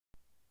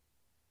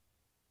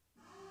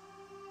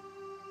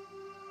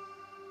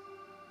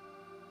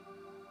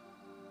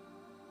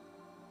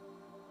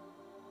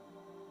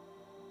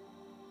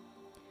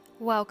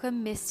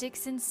Welcome,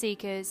 mystics and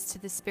seekers, to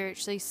the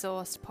Spiritually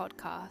Sourced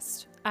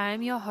podcast. I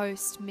am your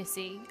host,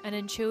 Missy, an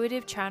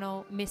intuitive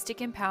channel, mystic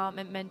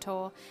empowerment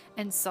mentor,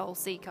 and soul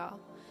seeker.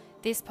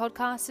 This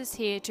podcast is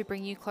here to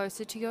bring you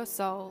closer to your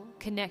soul,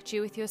 connect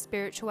you with your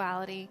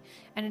spirituality,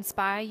 and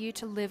inspire you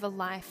to live a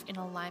life in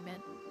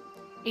alignment.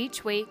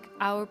 Each week,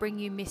 I will bring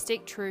you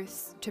mystic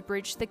truths to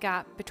bridge the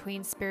gap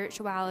between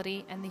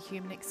spirituality and the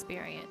human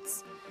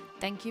experience.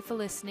 Thank you for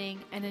listening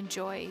and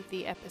enjoy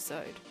the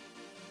episode.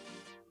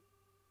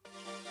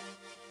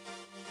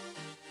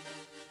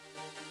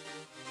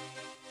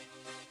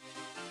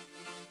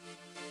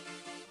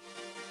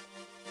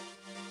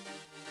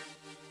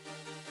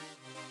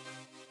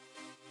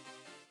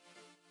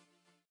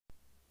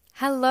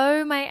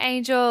 Hello, my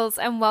angels,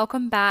 and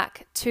welcome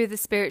back to the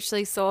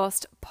Spiritually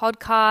Sourced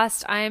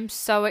podcast. I am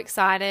so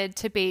excited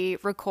to be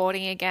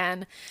recording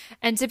again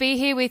and to be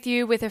here with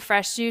you with a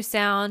fresh new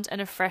sound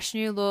and a fresh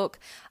new look.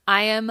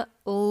 I am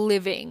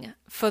living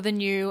for the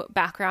new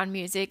background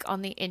music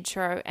on the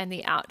intro and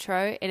the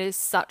outro. It is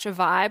such a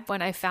vibe.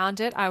 When I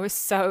found it, I was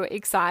so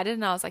excited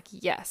and I was like,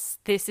 yes,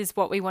 this is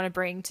what we want to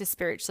bring to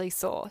Spiritually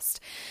Sourced.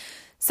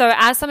 So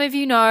as some of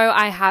you know,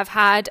 I have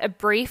had a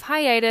brief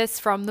hiatus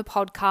from the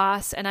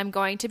podcast, and I'm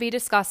going to be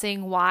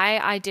discussing why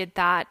I did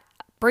that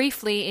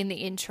briefly in the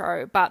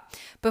intro. But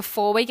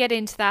before we get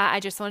into that, I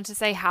just wanted to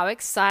say how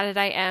excited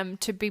I am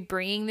to be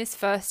bringing this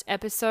first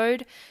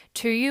episode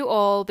to you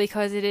all,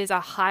 because it is a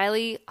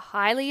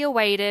highly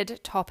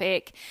awaited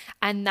topic,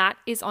 and that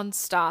is on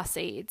star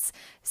seeds.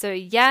 So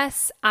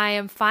yes, I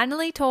am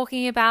finally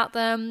talking about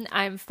them.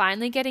 I'm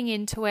finally getting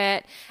into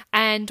it.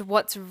 And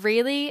what's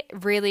really,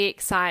 really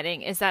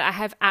exciting is that I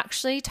have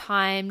actually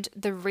timed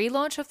the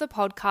relaunch of the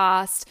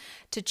podcast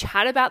to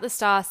chat about the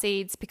star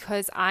seeds,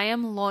 because I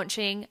am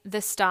launching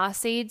the star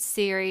seeds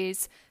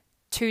series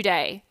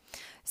today.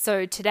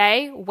 So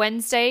today,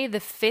 Wednesday, the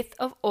 5th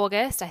of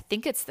August, I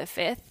think it's the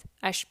 5th.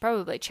 I should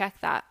probably check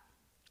that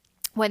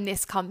when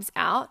this comes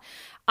out.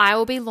 I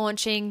will be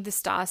launching the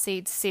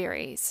Starseeds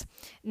series.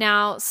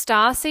 Now,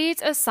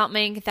 Starseeds are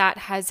something that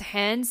has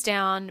hands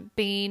down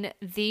been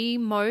the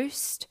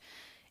most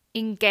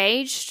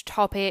engaged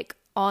topic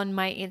on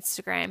my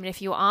Instagram. And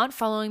if you aren't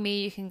following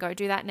me, you can go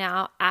do that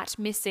now at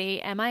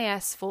Missy,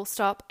 MIS, full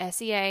stop,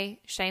 SEA,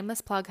 shameless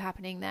plug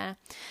happening there.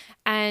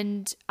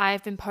 And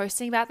I've been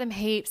posting about them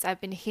heaps. I've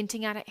been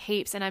hinting at it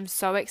heaps, and I'm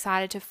so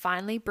excited to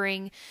finally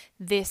bring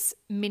this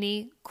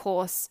mini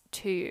course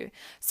to you.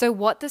 So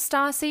what the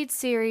Starseed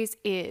series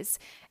is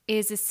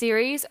a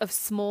series of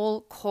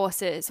small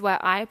courses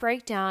where I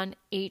break down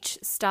each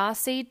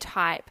starseed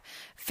type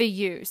for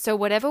you. So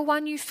whatever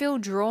one you feel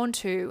drawn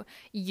to,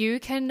 you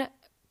can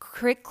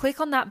click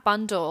on that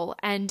bundle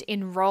and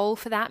enroll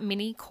for that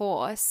mini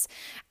course.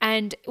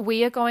 And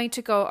we are going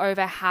to go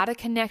over how to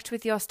connect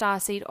with your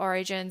starseed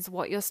origins,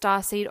 what your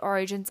starseed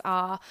origins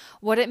are,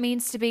 what it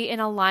means to be in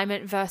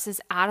alignment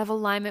versus out of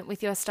alignment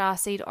with your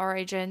starseed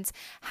origins,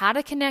 how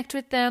to connect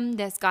with them.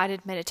 There's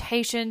guided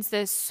meditations.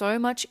 There's so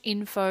much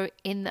info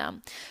in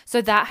them.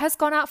 So that has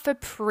gone out for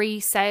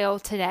pre-sale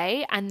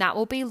today, and that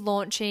will be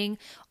launching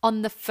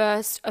on the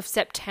 1st of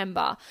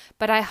September.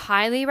 But I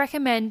highly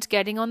recommend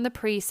getting on the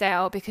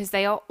pre-sale because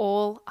they are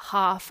all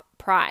half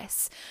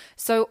price.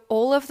 So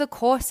all of the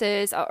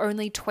courses are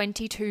only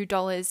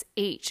 $22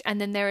 each. And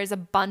then there is a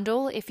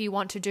bundle if you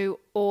want to do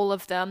all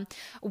of them,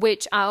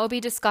 which I'll be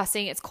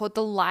discussing. It's called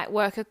the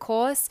Lightworker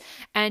course.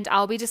 And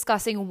I'll be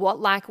discussing what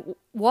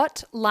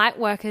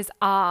Lightworkers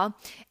are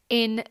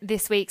in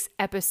this week's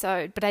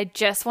episode. But I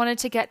just wanted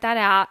to get that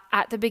out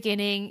at the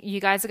beginning. You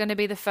guys are going to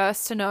be the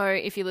first to know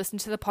if you listen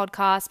to the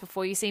podcast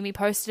before you see me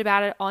posted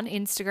about it on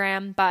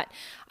Instagram. But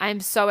I'm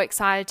so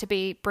excited to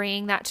be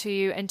bringing that to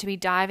you and to be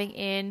diving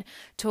in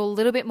to a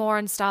little bit more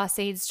on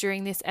starseeds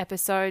during this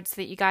episode, so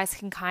that you guys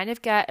can kind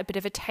of get a bit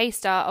of a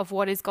taster of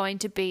what is going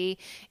to be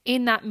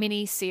in that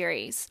mini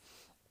series.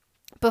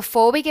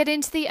 Before we get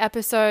into the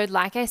episode,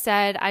 like I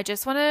said, I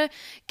just want to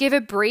give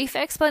a brief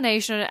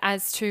explanation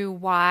as to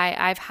why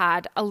I've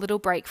had a little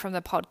break from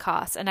the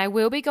podcast. And I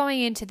will be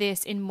going into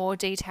this in more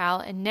detail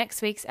in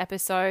next week's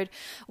episode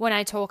when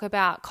I talk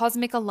about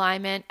cosmic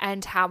alignment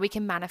and how we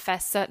can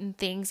manifest certain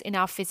things in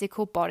our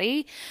physical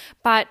body.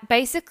 But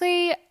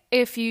basically,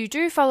 if you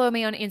do follow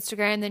me on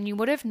Instagram, then you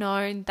would have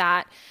known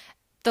that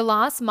the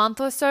last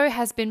month or so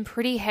has been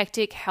pretty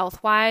hectic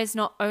health-wise,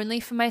 not only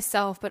for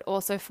myself, but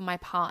also for my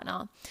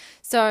partner.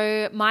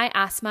 So my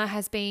asthma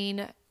has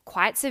been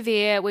quite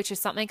severe, which is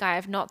something I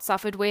have not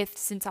suffered with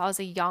since I was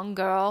a young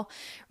girl,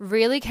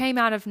 really came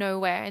out of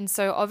nowhere. And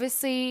so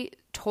obviously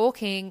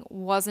talking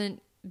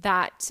wasn't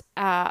that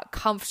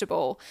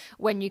comfortable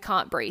when you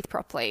can't breathe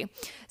properly.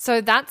 So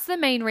that's the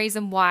main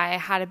reason why I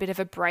had a bit of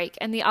a break.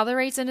 And the other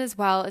reason as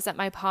well is that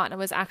my partner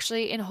was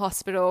actually in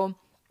hospital.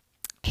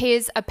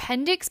 His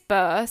appendix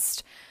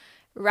burst,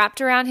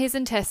 wrapped around his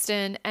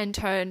intestine, and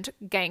turned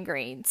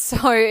gangrene.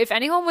 So if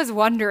anyone was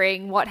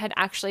wondering what had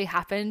actually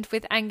happened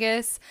with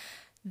Angus,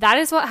 that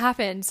is what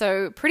happened.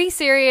 So pretty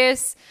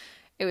serious.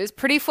 It was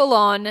pretty full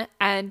on,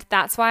 and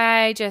that's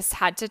why I just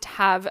had to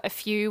have a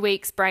few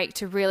weeks break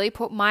to really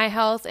put my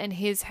health and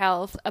his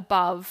health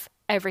above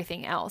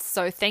everything else.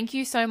 So thank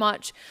you so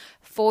much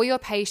for your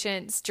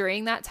patience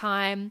during that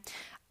time.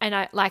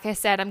 And like I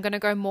said, I'm going to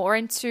go more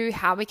into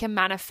how we can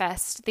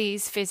manifest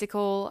these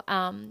physical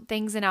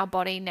things in our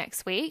body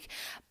next week.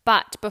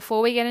 But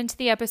before we get into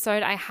the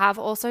episode, I have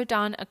also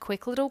done a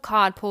quick little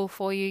card pull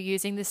for you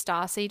using the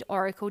Starseed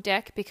Oracle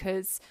deck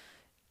because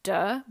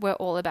we're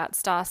all about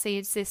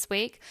starseeds this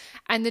week.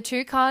 And the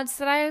 2 cards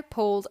that I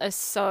pulled are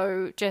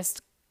so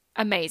just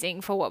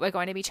amazing for what we're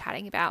going to be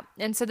chatting about.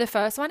 And so the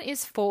first one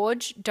is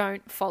Forge,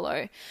 Don't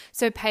Follow.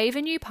 So pave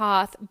a new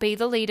path, be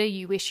the leader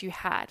you wish you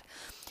had.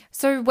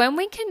 So when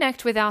we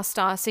connect with our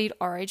starseed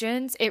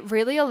origins, it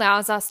really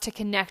allows us to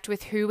connect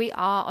with who we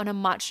are on a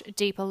much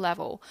deeper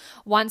level.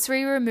 Once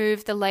we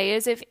remove the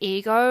layers of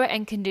ego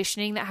and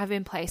conditioning that have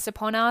been placed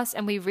upon us,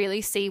 and we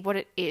really see what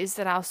it is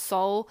that our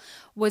soul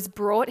was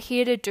brought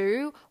here to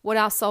do, what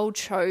our soul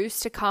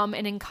chose to come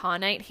and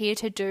incarnate here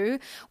to do,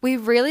 we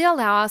really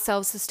allow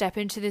ourselves to step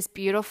into this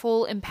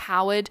beautiful,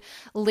 empowered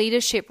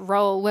leadership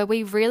role where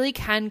we really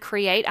can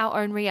create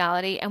our own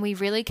reality and we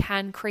really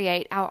can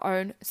create our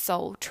own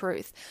soul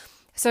truth.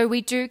 So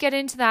we do get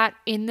into that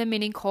in the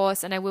mini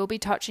course, and I will be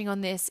touching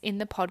on this in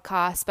the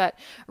podcast, but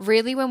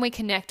really when we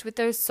connect with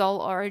those soul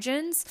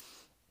origins,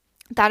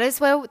 that is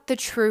where the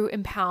true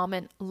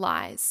empowerment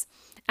lies.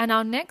 And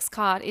our next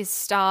card is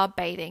Star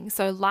Bathing.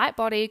 So light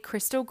body,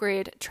 crystal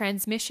grid,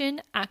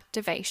 transmission,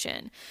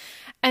 activation.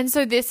 And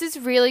so this is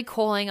really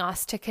calling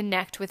us to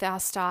connect with our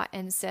star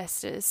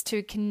ancestors,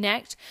 to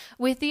connect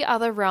with the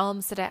other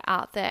realms that are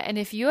out there. And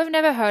if you have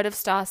never heard of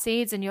star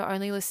seeds and you're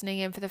only listening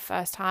in for the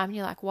first time, and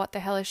you're like, what the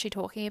hell is she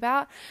talking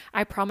about?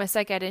 I promise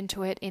I get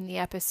into it in the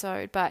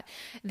episode. But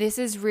this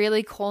is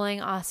really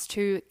calling us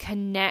to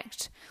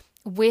connect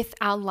with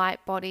our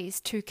light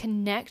bodies, to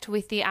connect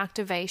with the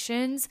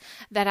activations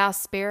that our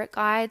spirit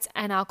guides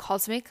and our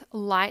cosmic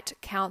light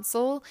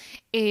council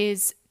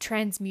is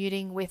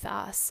transmuting with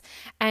us.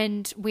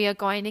 And we are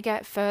going to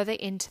get further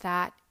into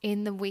that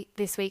in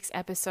this week's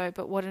episode,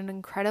 but what an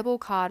incredible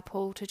card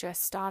pull to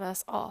just start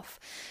us off.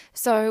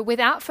 So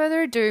without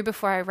further ado,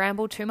 before I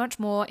ramble too much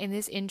more in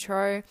this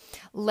intro,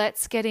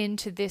 let's get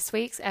into this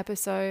week's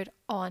episode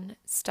on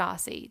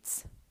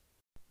starseeds.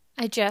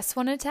 I just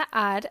wanted to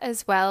add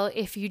as well,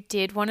 if you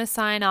did want to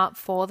sign up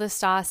for the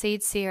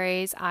Starseed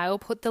series, I will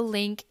put the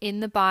link in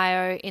the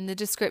bio in the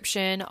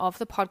description of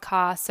the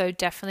podcast. So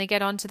definitely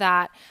get onto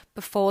that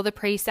before the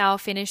pre-sale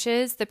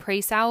finishes. The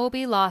pre-sale will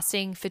be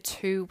lasting for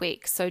 2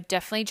 weeks. So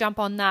definitely jump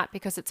on that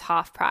because it's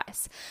half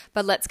price.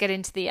 But let's get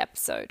into the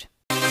episode.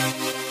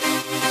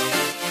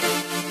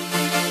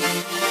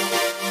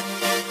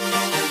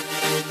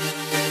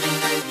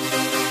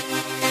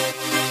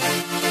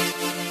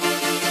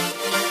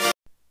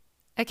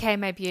 Okay,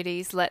 my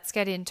beauties, let's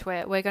get into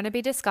it. We're going to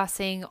be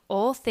discussing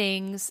all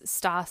things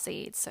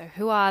starseeds. So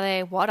who are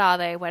they? What are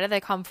they? Where do they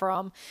come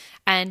from?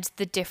 And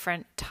the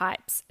different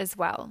types as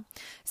well.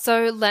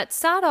 So let's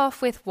start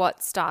off with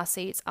what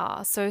starseeds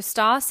are. So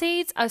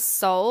starseeds are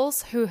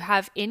souls who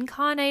have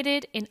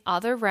incarnated in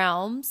other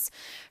realms,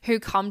 who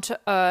come to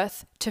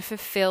Earth to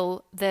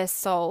fulfill their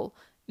soul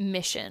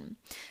mission.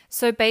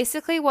 So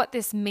basically what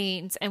this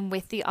means, and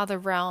with the other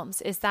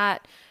realms, is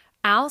that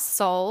our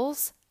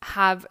souls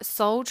have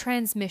soul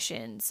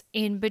transmissions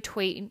in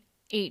between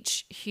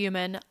each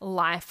human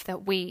life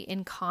that we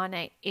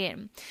incarnate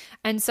in.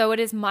 And so it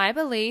is my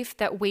belief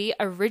that we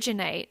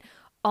originate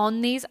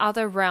on these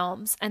other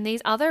realms, and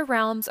these other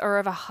realms are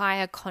of a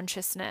higher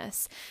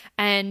consciousness.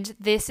 And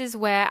this is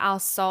where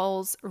our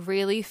souls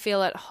really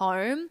feel at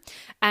home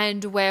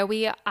and where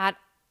we are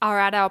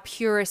at our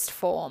purest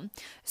form.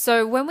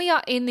 So when we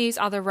are in these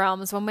other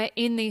realms, when we're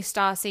in these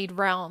starseed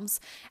realms,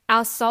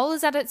 our soul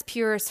is at its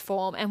purest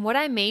form. And what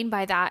I mean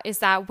by that is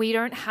that we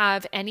don't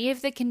have any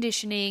of the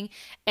conditioning,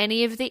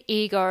 any of the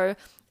ego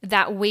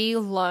that we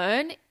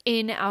learn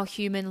in our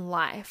human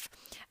life.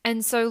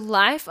 And so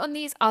life on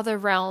these other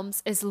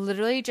realms is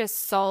literally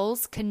just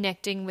souls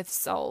connecting with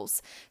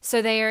souls.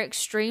 So they are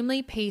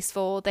extremely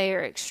peaceful. They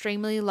are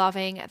extremely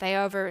loving. They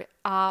are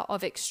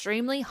of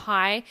extremely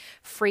high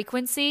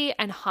frequency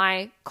and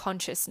high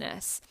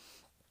consciousness.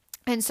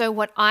 And so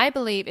what I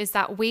believe is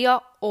that we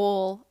are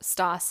all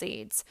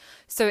starseeds.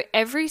 So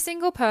every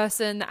single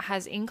person that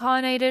has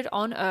incarnated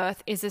on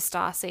Earth is a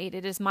starseed.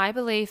 It is my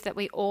belief that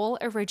we all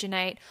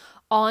originate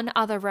on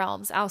other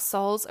realms. Our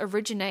souls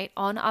originate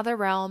on other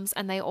realms,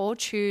 and they all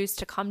choose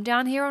to come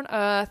down here on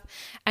Earth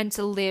and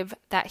to live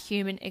that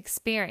human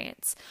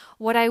experience.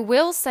 What I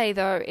will say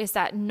though is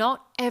that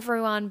not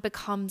everyone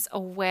becomes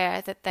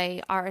aware that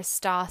they are a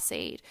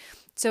starseed.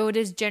 So it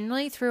is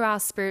generally through our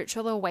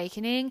spiritual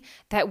awakening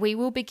that we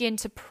will begin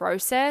to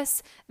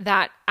process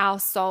that our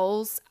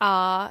souls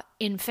are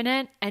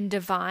infinite and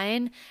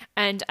divine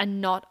and are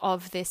not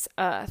of this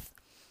earth.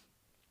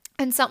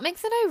 And something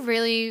that I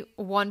really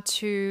want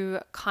to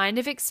kind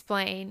of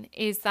explain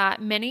is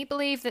that many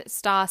believe that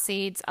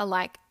starseeds are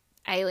like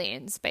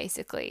aliens,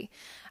 basically,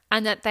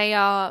 and that they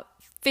are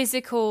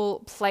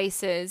physical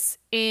places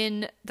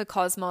in the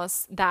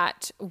cosmos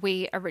that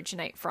we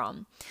originate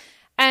from.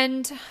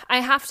 And I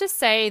have to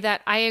say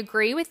that I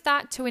agree with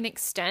that to an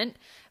extent,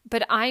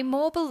 but I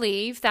more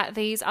believe that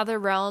these other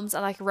realms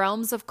are like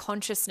realms of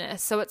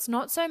consciousness. So it's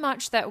not so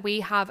much that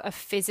we have a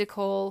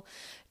physical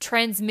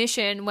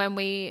transmission when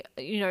we,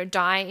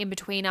 die in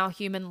between our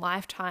human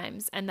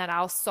lifetimes, and that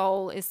our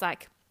soul is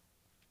like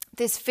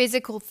this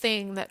physical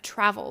thing that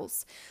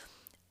travels.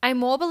 I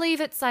more believe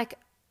it's like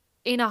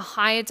in a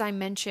higher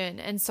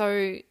dimension. And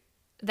so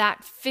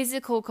that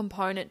physical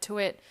component to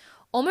it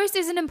almost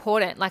isn't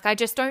important. Like, I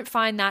just don't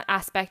find that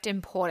aspect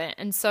important.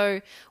 And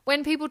so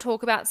when people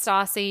talk about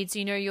starseeds,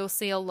 you'll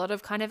see a lot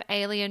of kind of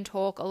alien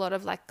talk, a lot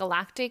of like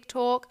galactic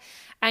talk.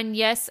 And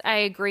yes, I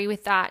agree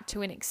with that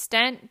to an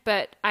extent,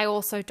 but I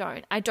also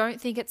don't. I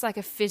don't think it's like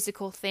a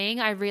physical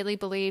thing. I really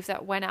believe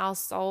that when our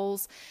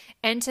souls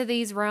enter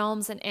these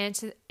realms and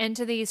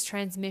enter these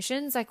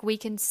transmissions, like, we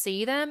can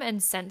see them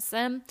and sense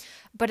them,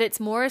 but it's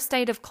more a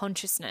state of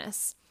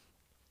consciousness.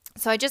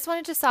 So I just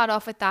wanted to start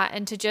off with that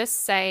and to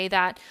just say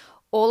that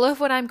all of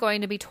what I'm going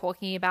to be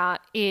talking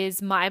about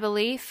is my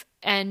belief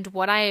and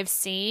what I have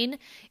seen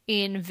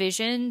in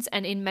visions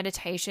and in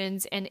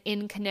meditations and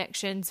in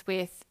connections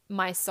with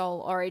my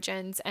soul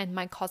origins and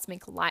my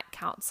cosmic light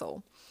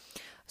council.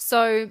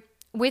 So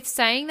with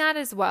saying that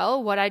as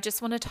well, what I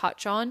just want to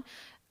touch on,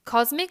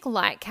 cosmic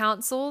light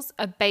councils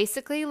are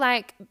basically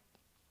like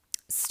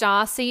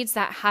star seeds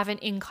that haven't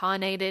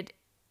incarnated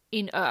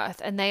in earth,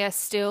 and they are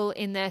still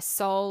in their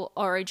soul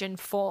origin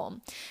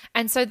form.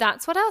 And so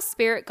that's what our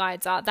spirit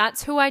guides are.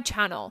 That's who I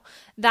channel.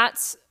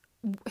 That's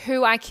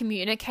who I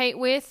communicate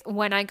with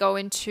when I go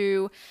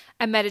into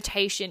a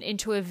meditation,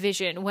 into a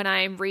vision, when I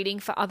am reading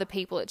for other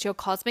people. It's your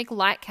cosmic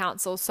light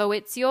council. So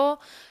it's your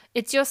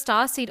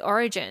starseed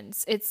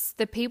origins. It's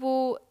the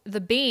people,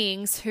 the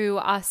beings who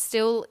are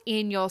still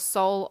in your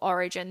soul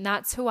origin.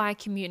 That's who I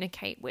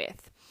communicate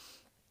with.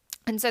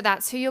 And so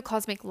that's who your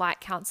cosmic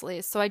light council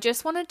is. So I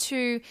just wanted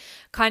to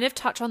kind of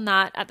touch on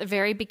that at the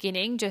very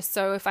beginning, just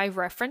so if I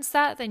reference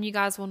that, then you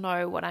guys will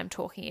know what I'm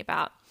talking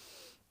about.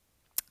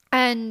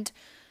 And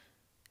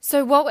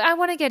so what I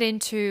want to get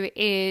into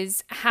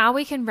is how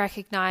we can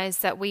recognize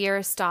that we are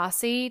a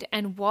starseed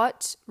and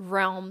what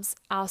realms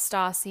our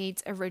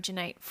starseeds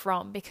originate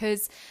from.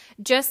 Because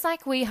just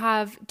like we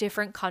have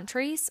different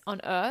countries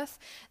on Earth,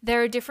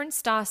 there are different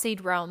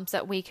starseed realms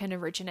that we can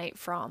originate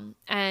from.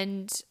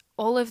 And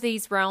all of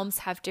these realms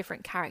have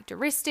different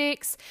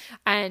characteristics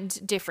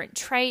and different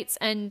traits,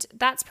 and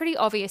that's pretty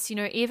obvious.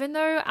 Even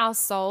though our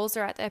souls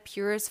are at their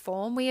purest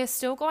form, we are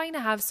still going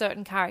to have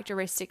certain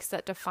characteristics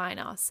that define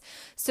us.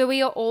 So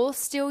we are all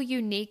still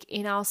unique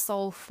in our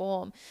soul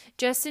form,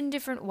 just in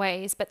different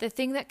ways. But the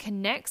thing that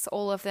connects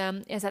all of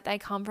them is that they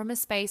come from a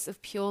space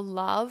of pure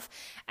love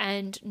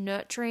and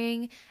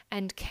nurturing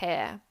and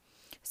care.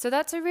 So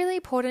that's a really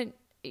important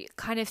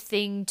kind of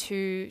thing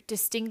to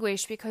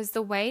distinguish, because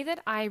the way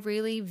that I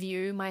really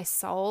view my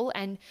soul,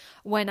 and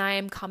when I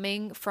am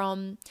coming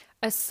from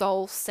a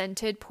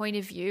soul-centered point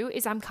of view,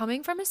 is I'm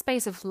coming from a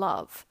space of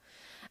love.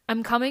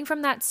 I'm coming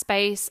from that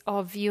space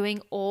of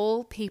viewing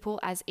all people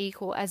as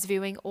equal, as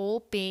viewing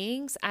all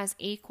beings as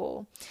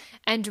equal,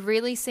 and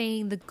really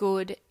seeing the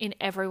good in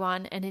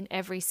everyone and in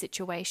every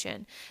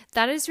situation.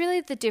 That is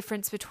really the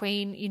difference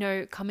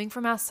between, coming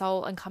from our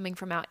soul and coming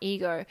from our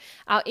ego.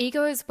 Our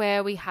ego is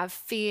where we have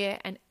fear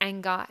and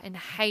anger and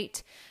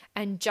hate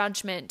and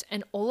judgment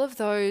and all of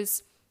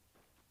those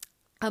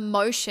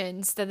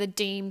emotions that are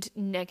deemed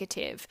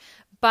negative.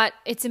 But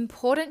it's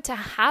important to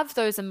have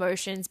those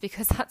emotions,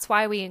 because that's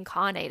why we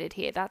incarnated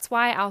here. That's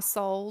why our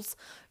souls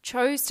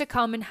chose to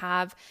come and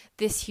have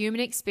this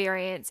human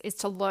experience, is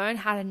to learn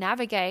how to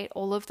navigate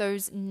all of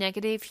those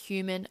negative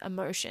human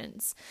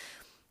emotions.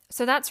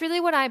 So that's really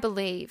what I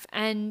believe.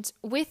 And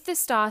with the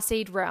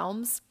starseed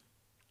realms,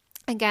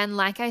 again,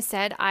 like I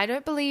said, I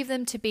don't believe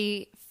them to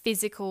be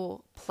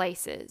physical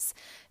places.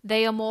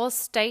 They are more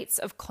states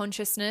of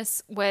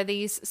consciousness where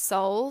these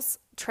souls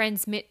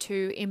transmit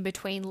to in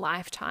between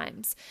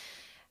lifetimes.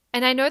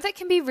 And I know that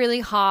can be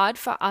really hard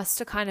for us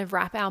to kind of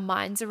wrap our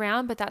minds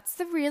around, but that's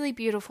the really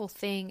beautiful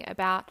thing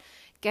about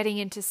getting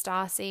into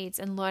starseeds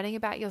and learning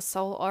about your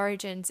soul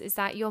origins, is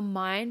that your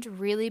mind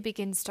really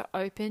begins to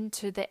open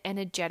to the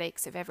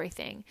energetics of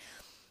everything.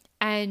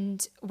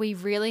 And we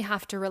really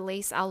have to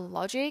release our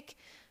logic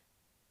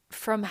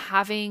from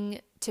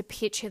having to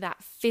picture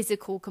that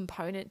physical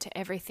component to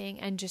everything,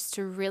 and just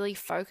to really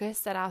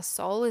focus that our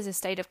soul is a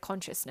state of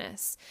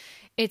consciousness.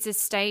 It's a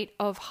state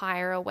of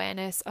higher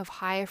awareness, of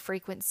higher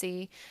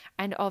frequency,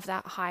 and of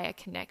that higher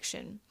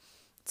connection.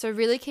 So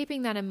really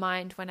keeping that in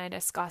mind when I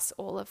discuss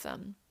all of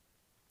them.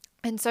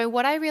 And so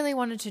what I really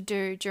wanted to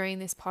do during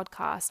this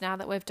podcast, now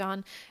that we've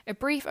done a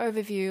brief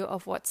overview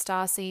of what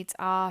starseeds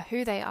are,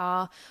 who they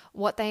are,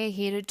 what they are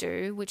here to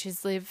do, which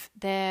is live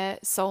their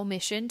soul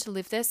mission, to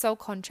live their soul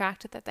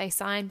contract that they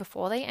sign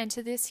before they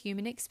enter this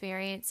human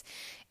experience,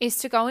 is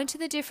to go into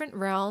the different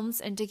realms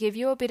and to give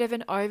you a bit of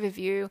an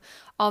overview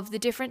of the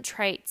different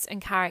traits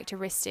and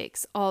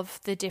characteristics of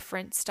the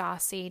different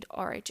starseed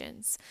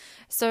origins.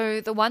 So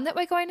the one that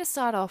we're going to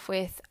start off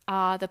with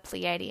are the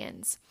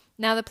Pleiadians.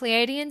 Now, the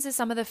Pleiadians are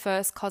some of the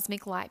first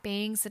cosmic light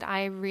beings that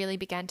I really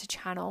began to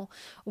channel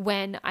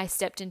when I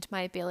stepped into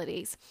my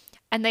abilities.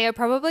 And they are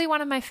probably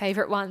one of my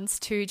favorite ones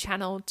to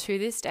channel to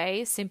this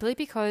day, simply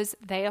because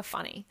they are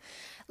funny.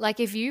 Like,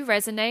 if you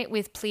resonate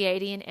with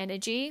Pleiadian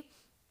energy,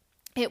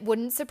 it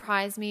wouldn't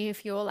surprise me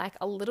if you're like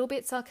a little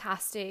bit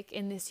sarcastic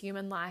in this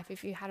human life,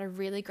 if you had a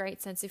really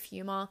great sense of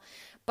humor,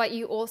 but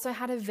you also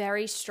had a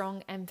very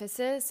strong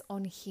emphasis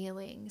on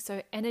healing.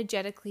 So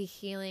energetically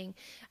healing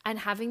and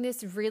having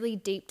this really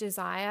deep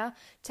desire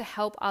to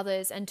help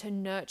others and to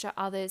nurture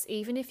others,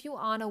 even if you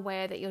aren't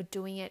aware that you're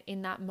doing it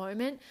in that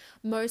moment.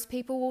 Most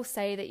people will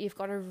say that you've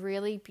got a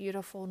really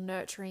beautiful,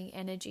 nurturing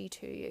energy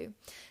to you.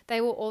 They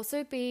will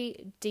also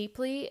be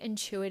deeply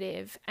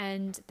intuitive,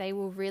 and they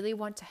will really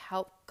want to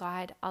help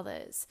guide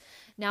others.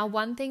 Now,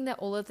 one thing that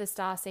all of the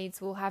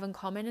starseeds will have in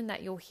common, and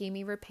that you'll hear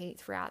me repeat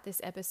throughout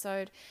this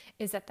episode,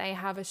 is that they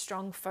have a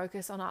strong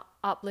focus on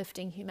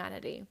uplifting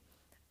humanity.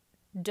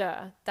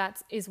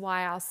 That is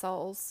why our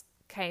souls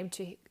came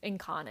to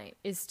incarnate,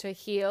 is to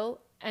heal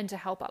and to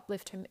help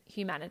uplift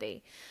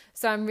humanity.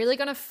 So I'm really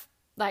going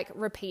to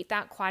repeat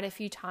that quite a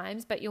few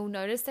times, but you'll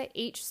notice that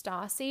each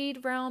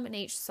starseed realm and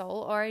each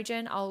soul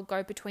origin, I'll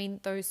go between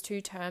those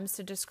two terms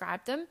to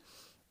describe them,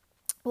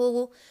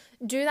 we'll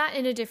do that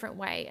in a different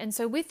way. And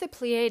so with the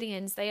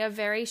Pleiadians, they are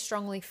very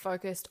strongly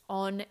focused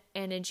on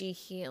energy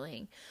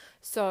healing.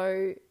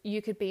 So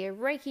you could be a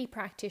Reiki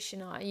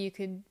practitioner, you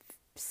could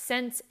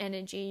sense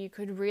energy, you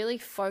could really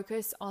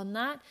focus on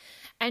that.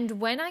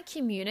 And when I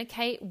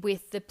communicate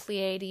with the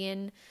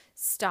Pleiadian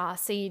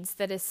starseeds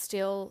that are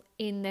still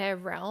in their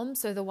realm,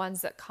 so the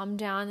ones that come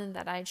down and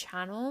that I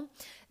channel,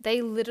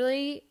 they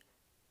literally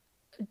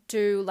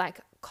do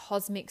like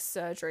cosmic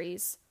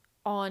surgeries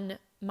on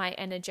my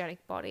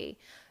energetic body.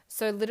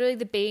 So literally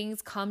the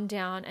beings come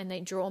down and they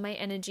draw my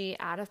energy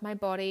out of my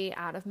body,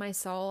 out of my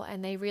soul,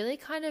 and they really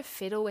kind of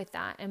fiddle with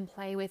that and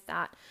play with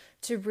that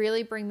to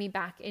really bring me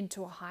back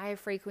into a higher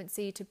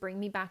frequency, to bring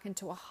me back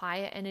into a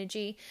higher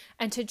energy,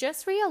 and to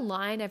just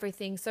realign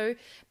everything. So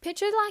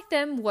picture like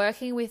them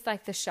working with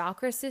like the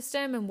chakra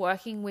system and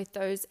working with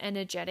those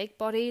energetic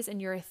bodies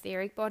and your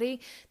etheric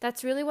body.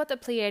 That's really what the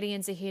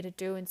Pleiadians are here to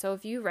do. And so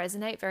if you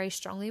resonate very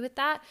strongly with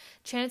that,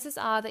 chances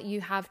are that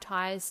you have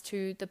ties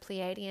to the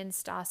Pleiadian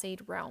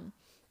starseed realm.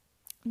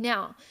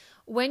 Now,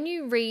 when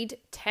you read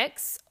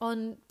texts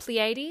on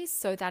Pleiades,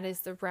 so that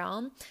is the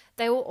realm,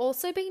 they will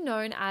also be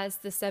known as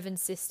the Seven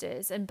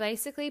Sisters. And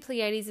basically,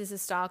 Pleiades is a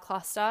star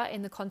cluster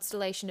in the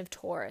constellation of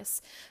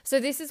Taurus.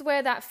 So this is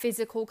where that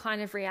physical kind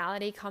of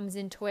reality comes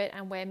into it,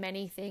 and where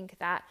many think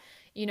that,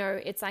 you know,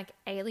 it's like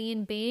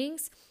alien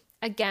beings.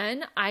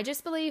 Again, I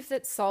just believe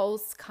that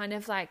souls kind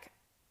of like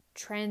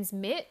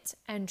transmit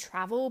and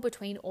travel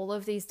between all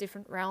of these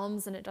different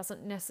realms, and it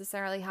doesn't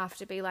necessarily have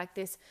to be like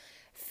this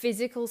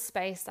physical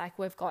space like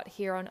we've got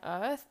here on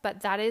Earth, but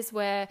that is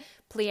where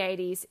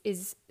Pleiades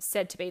is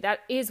said to be.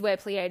 That is where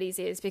Pleiades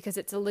is, because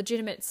it's a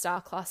legitimate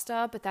star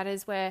cluster, but that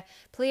is where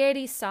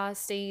Pleiades star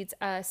seeds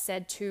are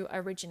said to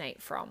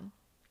originate from.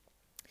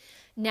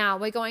 Now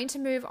we're going to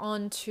move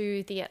on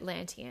to the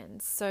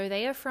Atlanteans. So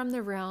they are from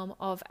the realm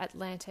of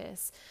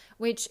Atlantis,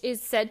 which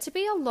is said to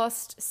be a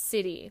lost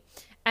city.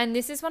 And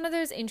this is one of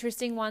those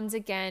interesting ones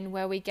again,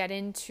 where we get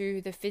into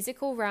the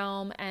physical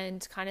realm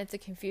and kind of the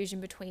confusion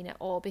between it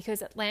all,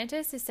 because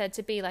Atlantis is said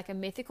to be like a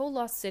mythical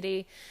lost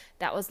city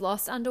that was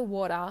lost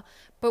underwater.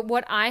 But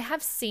what I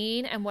have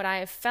seen and what I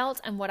have felt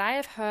and what I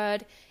have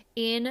heard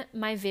in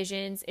my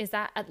visions is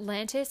that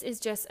Atlantis is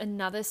just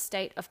another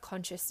state of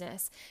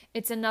consciousness.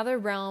 It's another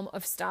realm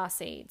of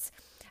starseeds.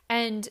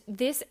 And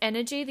this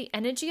energy, the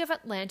energy of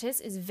Atlantis,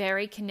 is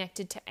very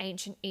connected to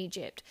ancient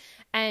Egypt.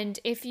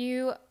 And if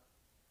you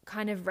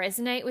kind of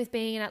resonate with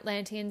being an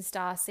Atlantean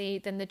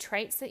starseed, then the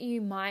traits that you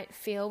might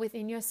feel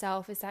within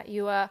yourself is that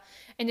you are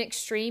an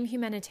extreme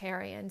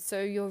humanitarian. So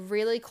you're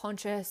really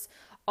conscious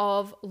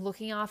of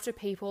looking after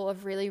people,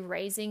 of really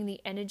raising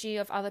the energy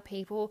of other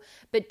people,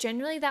 but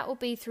generally that will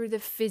be through the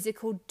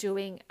physical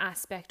doing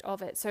aspect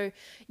of it. So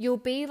you'll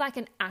be like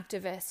an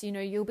activist, you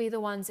know, you'll be the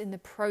ones in the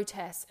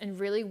protests and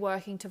really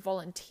working to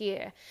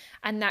volunteer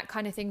and that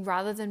kind of thing,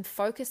 rather than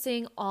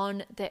focusing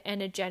on the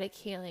energetic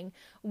healing,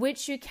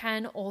 which you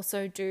can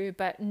also do,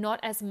 but not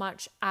as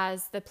much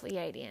as the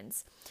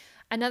Pleiadians.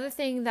 Another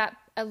thing that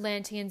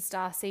Atlantean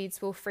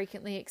starseeds will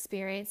frequently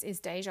experience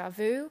is deja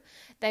vu.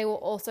 They will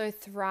also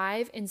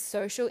thrive in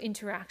social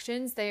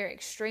interactions. They are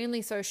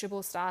extremely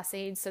sociable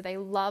starseeds, so they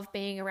love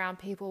being around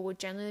people, will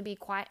generally be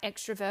quite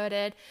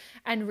extroverted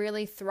and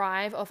really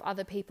thrive off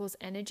other people's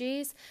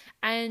energies.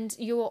 And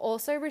you will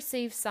also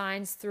receive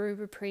signs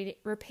through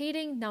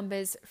repeating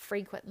numbers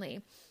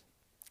frequently.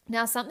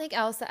 Now, something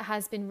else that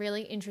has been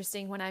really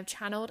interesting when I've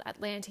channeled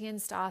Atlantean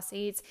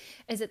starseeds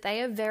is that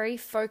they are very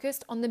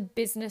focused on the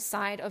business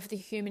side of the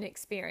human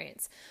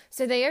experience.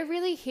 So they are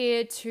really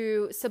here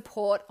to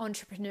support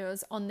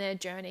entrepreneurs on their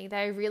journey.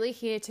 They're really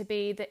here to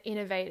be the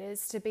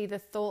innovators, to be the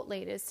thought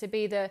leaders, to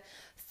be the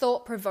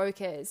thought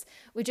provokers,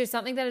 which is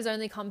something that has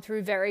only come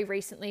through very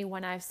recently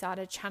when I've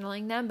started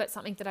channeling them, but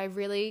something that I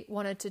really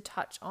wanted to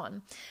touch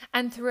on.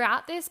 And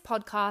throughout this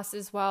podcast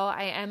as well,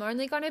 I am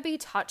only going to be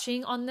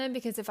touching on them,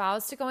 because if I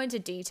was to go into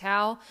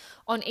detail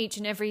on each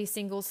and every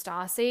single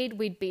starseed,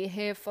 we'd be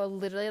here for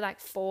literally like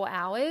 4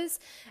 hours.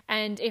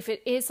 And if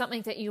it is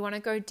something that you want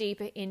to go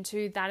deeper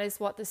into, that is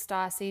what the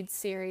Starseed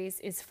series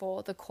is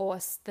for, the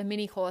course, the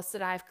mini course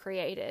that I've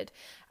created,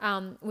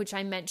 which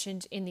I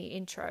mentioned in the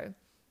intro.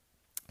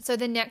 So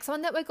the next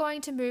one that we're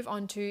going to move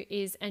on to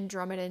is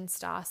Andromedan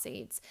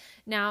starseeds.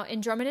 Now,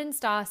 Andromedan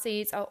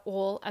starseeds are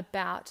all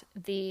about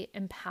the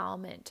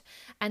empowerment,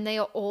 and they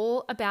are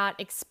all about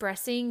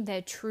expressing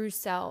their true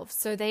selves.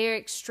 So they are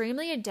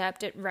extremely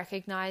adept at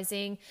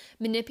recognizing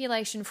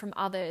manipulation from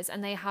others,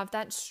 and they have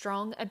that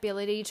strong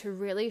ability to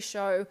really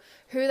show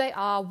who they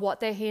are,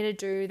 what they're here to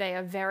do. They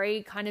are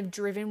very kind of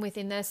driven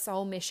within their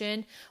soul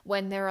mission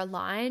when they're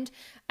aligned.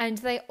 And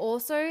they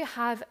also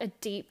have a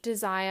deep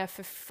desire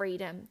for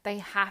freedom. They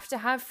have to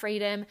have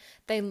freedom.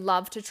 They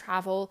love to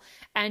travel,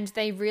 and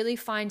they really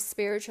find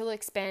spiritual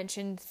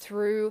expansion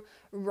through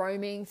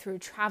roaming, through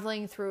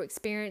traveling, through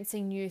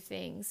experiencing new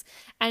things.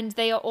 And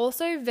they are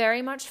also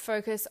very much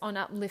focused on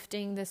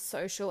uplifting the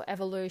social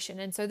evolution.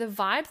 And so the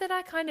vibe that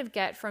I kind of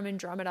get from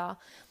Andromeda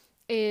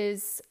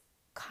is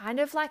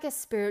kind of like a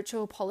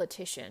spiritual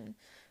politician,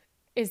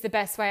 is the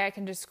best way I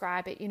can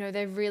describe it. You know,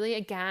 they're really,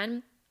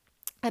 again,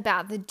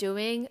 about the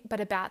doing, but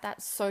about that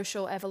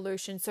social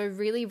evolution. So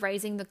really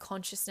raising the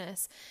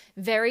consciousness,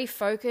 very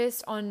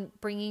focused on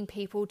bringing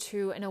people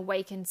to an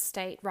awakened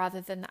state rather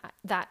than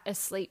that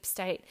asleep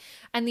state.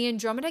 And the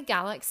Andromeda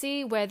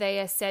galaxy, where they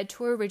are said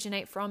to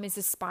originate from, is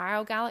a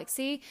spiral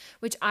galaxy,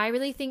 which I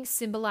really think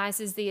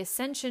symbolizes the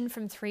ascension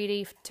from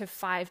 3D to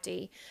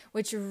 5D,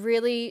 which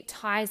really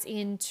ties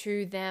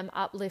into them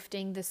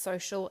uplifting the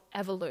social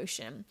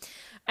evolution.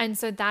 And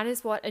so that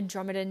is what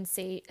Andromedan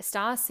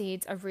star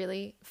seeds are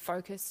really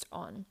focused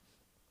on.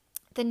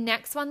 The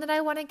next one that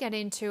I want to get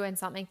into, and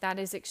something that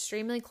is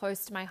extremely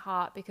close to my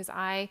heart because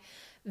I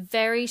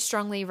very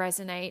strongly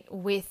resonate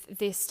with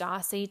this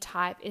starseed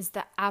type, is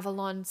the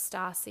Avalon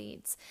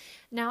starseeds.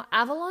 Now,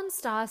 Avalon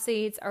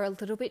starseeds are a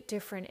little bit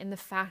different in the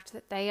fact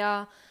that they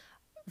are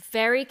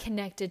very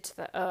connected to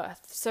the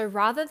earth. So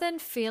rather than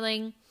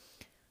feeling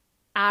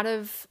out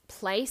of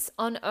place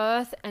on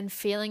earth and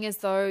feeling as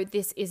though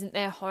this isn't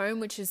their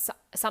home, which is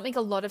something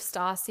a lot of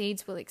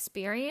starseeds will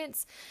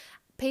experience,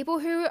 people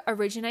who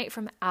originate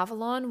from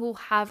Avalon will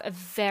have a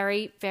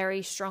very,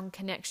 very strong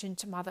connection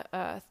to Mother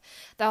Earth.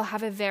 They'll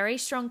have a very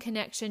strong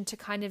connection to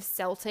kind of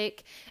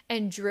Celtic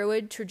and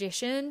Druid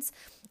traditions.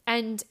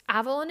 And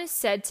Avalon is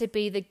said to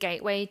be the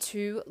gateway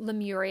to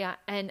Lemuria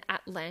and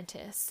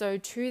Atlantis, so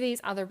to these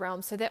other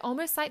realms. So they're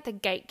almost like the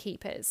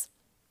gatekeepers.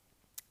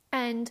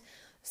 And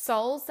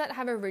souls that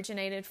have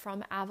originated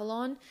from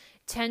Avalon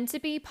tend to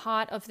be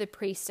part of the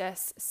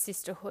priestess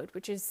sisterhood,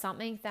 which is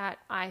something that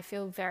I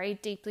feel very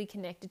deeply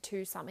connected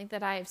to, something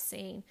that I have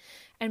seen.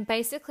 And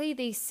basically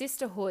these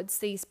sisterhoods,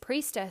 these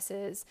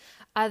priestesses,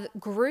 are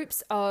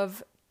groups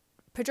of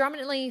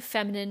predominantly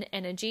feminine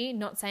energy,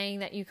 not saying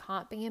that you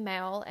can't be a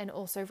male and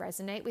also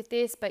resonate with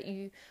this, but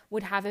you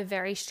would have a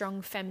very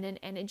strong feminine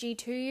energy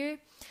to you.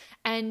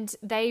 And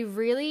they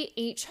really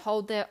each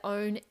hold their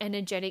own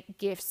energetic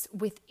gifts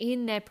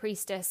within their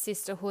priestess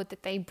sisterhood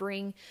that they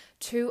bring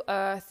to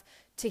earth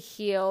to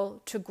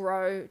heal, to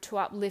grow, to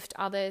uplift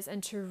others,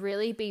 and to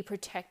really be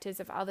protectors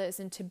of others,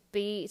 and to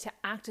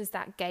act as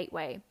that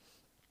gateway.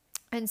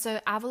 And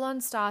so Avalon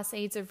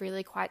starseeds are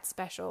really quite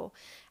special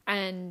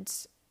and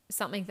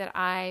something that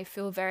I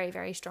feel very,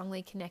 very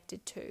strongly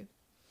connected to.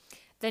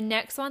 The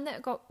next one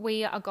that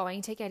we are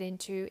going to get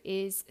into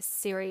is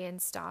Sirian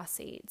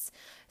starseeds.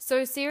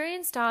 So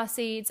Sirian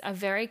starseeds are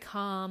very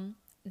calm,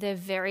 they're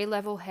very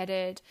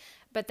level-headed,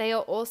 but they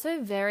are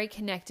also very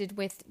connected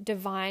with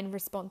divine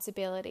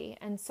responsibility.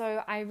 And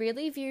so I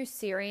really view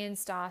Sirian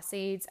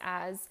starseeds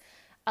as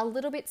a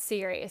little bit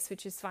serious,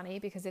 which is funny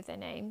because of their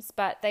names,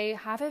 but they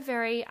have a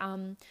very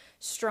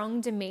strong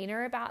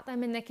demeanor about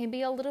them, and they can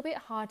be a little bit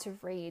hard to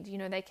read. You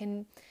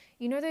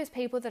know, those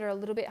people that are a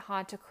little bit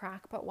hard to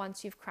crack, but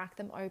once you've cracked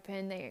them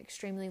open, they're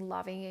extremely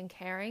loving and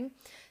caring.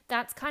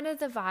 That's kind of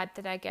the vibe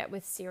that I get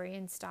with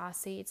Sirian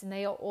starseeds. And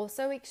they are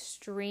also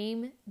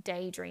extreme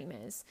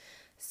daydreamers.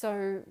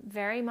 So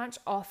very much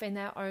off in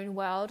their own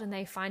world, and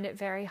they find it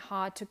very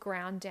hard to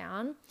ground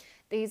down.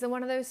 These are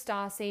one of those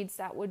star seeds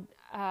that would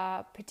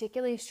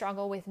particularly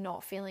struggle with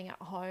not feeling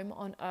at home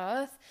on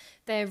Earth.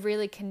 They're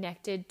really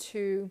connected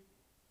to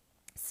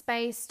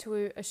space,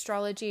 to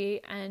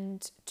astrology,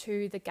 and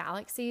to the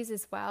galaxies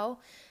as well.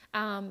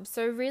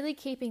 So really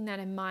keeping that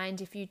in mind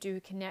if you do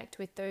connect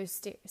with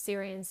those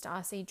Sirian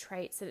starseed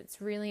traits, that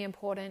it's really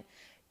important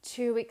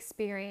to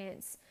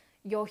experience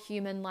your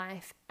human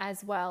life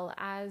as well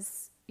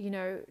as,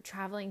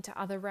 traveling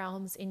to other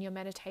realms in your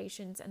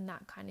meditations and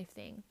that kind of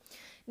thing.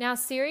 Now,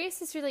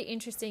 Sirius is really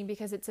interesting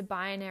because it's a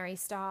binary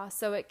star.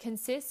 So it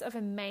consists of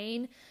a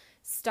main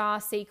star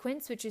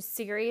sequence, which is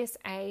Sirius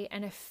A,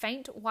 and a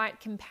faint white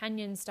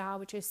companion star,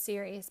 which is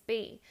Sirius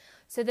B.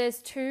 So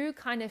there's two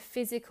kind of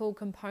physical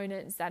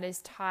components that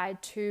is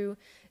tied to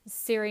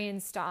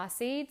Sirian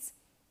starseeds,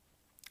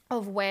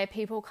 of where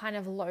people kind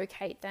of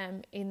locate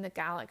them in the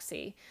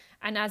galaxy.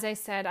 And as I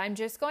said, I'm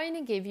just going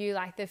to give you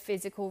like the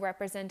physical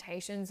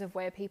representations of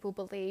where people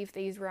believe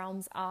these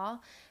realms are,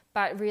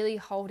 but really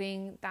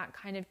holding that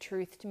kind of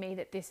truth to me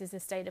that this is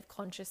a state of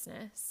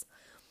consciousness.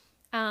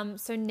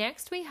 So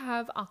next we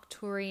have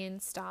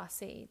Arcturian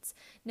starseeds.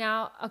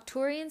 Now,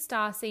 Arcturian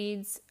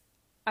starseeds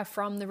are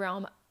from the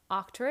realm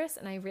Arcturus,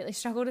 and I really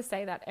struggle to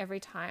say that every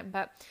time,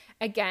 but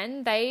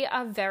again, they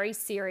are very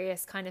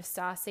serious kind of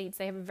star seeds.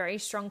 They have a very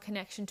strong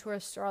connection to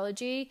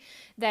astrology.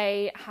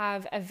 They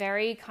have a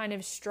very kind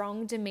of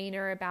strong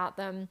demeanor about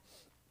them.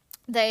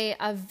 They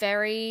are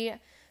very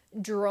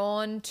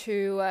drawn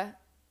to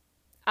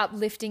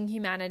uplifting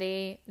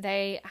humanity.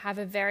 They have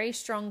a very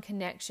strong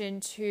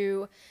connection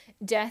to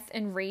death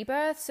and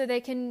rebirth, so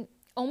they can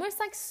almost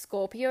like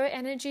Scorpio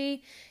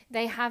energy.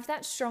 They have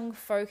that strong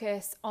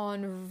focus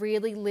on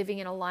really living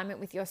in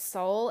alignment with your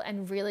soul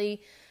and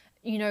really,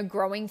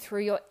 growing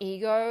through your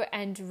ego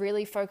and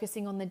really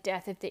focusing on the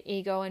death of the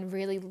ego and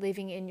really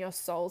living in your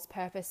soul's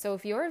purpose. So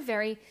if you're a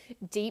very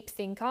deep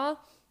thinker,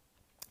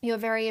 you're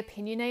very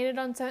opinionated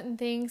on certain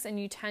things and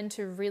you tend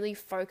to really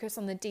focus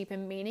on the deeper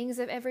meanings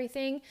of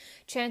everything,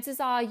 chances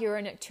are you're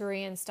an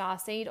Arcturian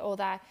starseed, or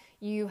that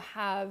you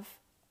have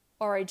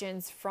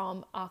origins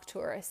from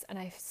Arcturus, and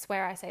I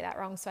swear I say that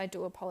wrong, so I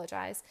do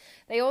apologize.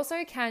 They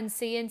also can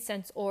see and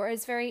sense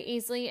auras very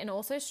easily, and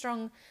also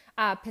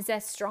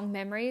possess strong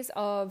memories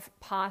of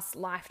past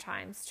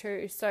lifetimes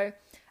too. So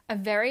a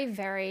very,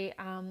 very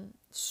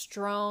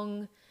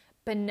strong,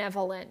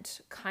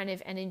 benevolent kind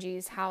of energy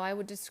is how I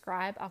would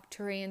describe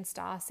Arcturian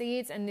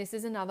starseeds, and this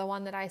is another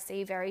one that I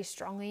see very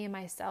strongly in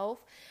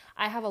myself.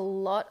 I have a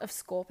lot of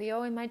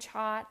Scorpio in my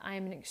chart. I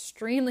am an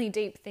extremely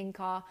deep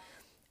thinker.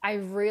 I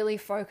really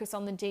focus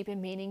on the deeper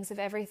meanings of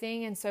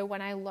everything. And so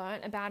when I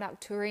learned about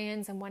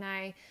Arcturians and when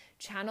I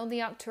channeled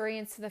the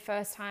Arcturians for the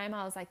first time,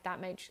 I was like, that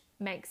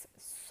makes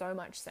so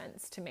much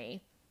sense to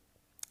me.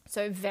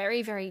 So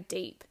very, very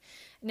deep.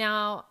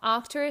 Now,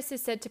 Arcturus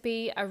is said to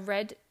be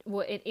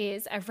it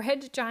is a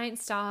red giant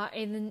star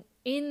in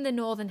the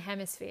northern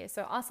hemisphere.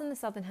 So us in the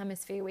southern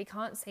hemisphere, we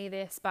can't see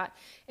this, but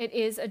it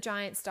is a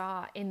giant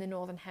star in the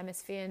northern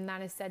hemisphere, and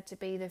that is said to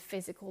be the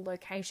physical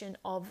location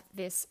of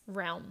this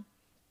realm.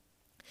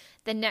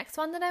 The next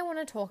one that I want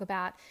to talk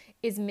about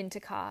is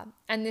Mintakar,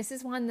 and this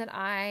is one that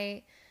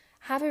I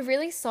have a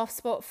really soft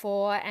spot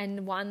for,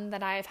 and one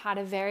that I've had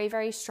a very,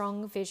 very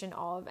strong vision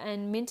of.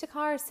 And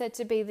Mintakar is said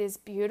to be this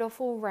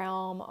beautiful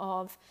realm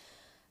of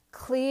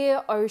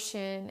clear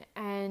ocean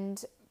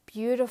and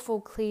beautiful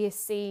clear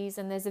seas,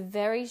 and there's a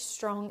very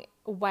strong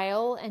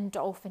whale and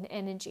dolphin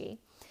energy.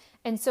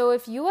 And so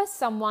if you are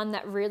someone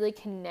that really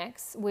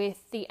connects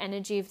with the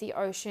energy of the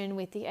ocean,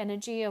 with the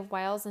energy of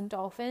whales and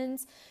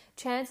dolphins,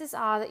 chances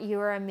are that you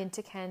are a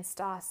Mintakan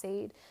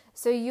starseed.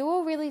 So you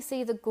will really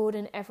see the good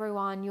in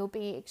everyone. You'll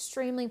be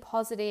extremely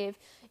positive.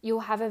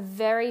 You'll have a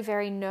very,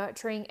 very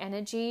nurturing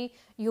energy.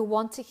 You'll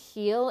want to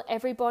heal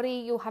everybody.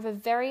 You'll have a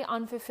very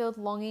unfulfilled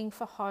longing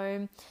for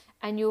home,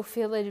 and you'll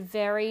feel a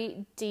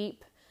very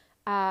deep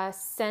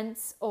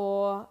sense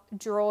or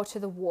draw to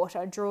the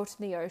water, draw to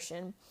the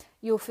ocean.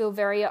 You'll feel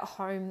very at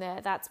home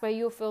there. That's where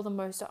you'll feel the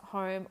most at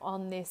home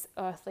on this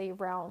earthly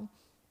realm.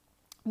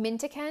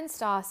 Mintakan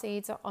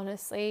starseeds are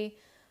honestly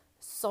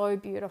so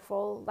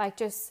beautiful. Like,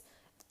 just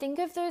think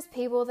of those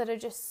people that are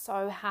just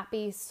so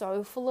happy,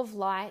 so full of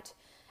light,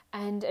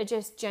 and are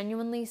just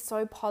genuinely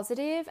so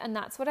positive. And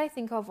that's what I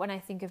think of when I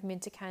think of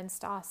Mintakan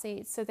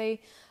starseeds. So they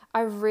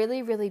are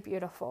really, really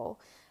beautiful.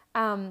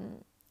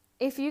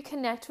 If you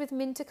connect with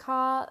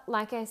Mintakar,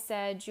 like I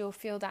said, you'll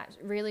feel that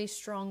really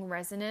strong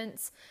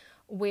resonance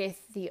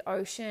with the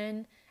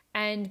ocean.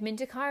 And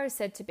Mintakar is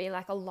said to be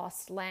like a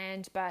lost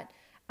land, but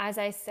as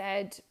I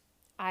said,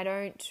 I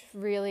don't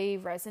really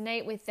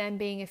resonate with them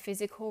being a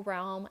physical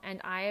realm,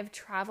 and I have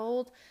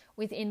traveled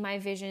within my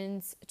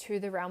visions to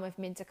the realm of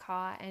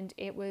Mintakar, and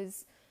it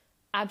was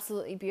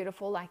absolutely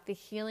beautiful. Like, the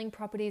healing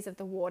properties of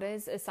the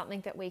waters is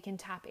something that we can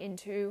tap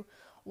into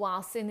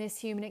whilst in this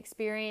human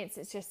experience.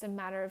 It's just a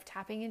matter of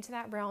tapping into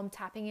that realm,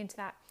 tapping into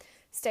that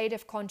state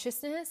of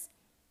consciousness,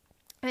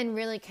 and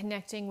really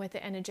connecting with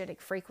the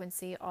energetic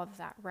frequency of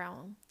that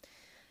realm.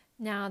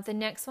 Now, the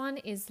next one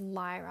is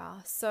Lyra.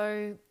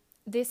 So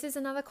this is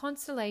another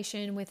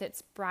constellation with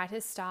its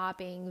brightest star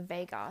being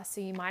Vega.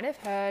 So you might have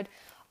heard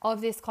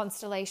of this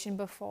constellation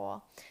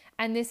before.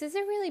 And this is a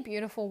really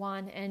beautiful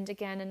one. And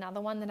again, another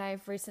one that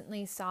I've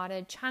recently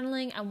started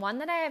channeling, and one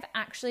that I have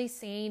actually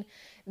seen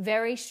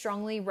very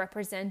strongly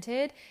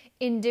represented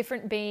in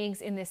different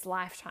beings in this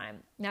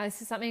lifetime. Now,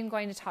 this is something I'm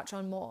going to touch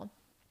on more,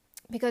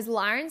 because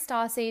Lyran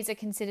starseeds are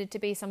considered to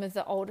be some of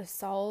the oldest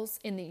souls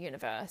in the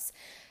universe.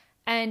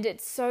 And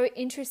it's so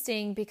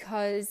interesting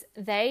because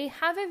they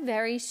have a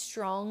very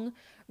strong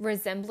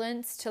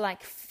resemblance to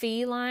like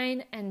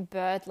feline and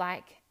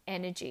bird-like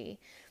energy.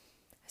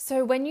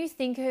 So when you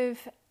think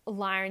of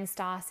Lyran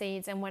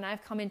starseeds, and when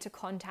I've come into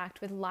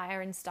contact with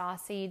Lyran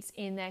starseeds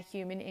in their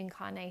human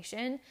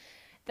incarnation,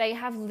 they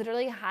have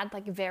literally had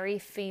like very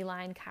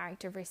feline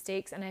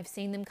characteristics, and I've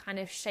seen them kind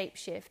of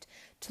shapeshift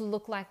to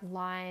look like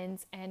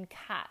lions and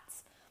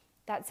cats.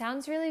 That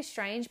sounds really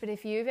strange, but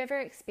if you've ever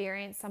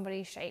experienced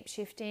somebody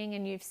shape-shifting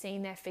and you've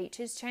seen their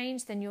features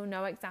change, then you'll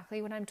know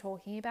exactly what I'm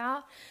talking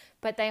about.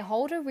 But they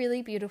hold a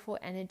really beautiful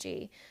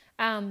energy.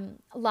 Lyran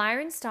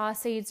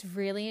starseeds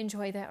really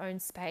enjoy their own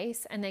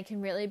space, and they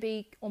can really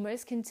be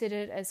almost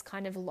considered as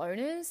kind of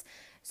loners.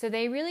 So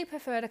they really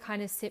prefer to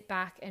kind of sit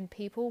back and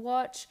people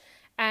watch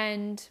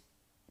and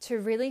to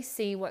really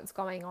see what's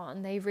going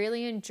on. They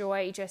really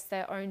enjoy just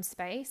their own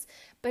space.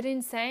 But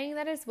in saying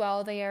that as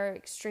well, they are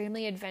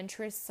extremely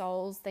adventurous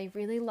souls. They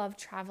really love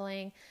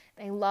traveling.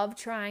 They love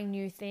trying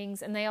new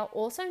things. And they are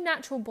also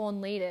natural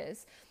born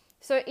leaders.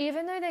 So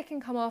even though they can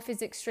come off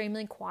as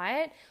extremely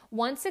quiet,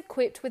 once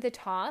equipped with a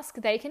task,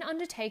 they can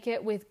undertake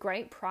it with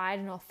great pride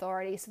and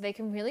authority. So they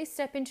can really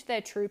step into their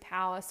true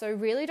power. So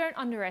really don't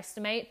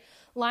underestimate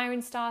Lyran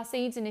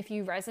starseeds. And if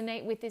you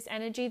resonate with this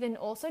energy, then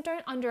also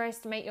don't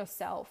underestimate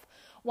yourself.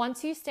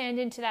 Once you stand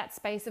into that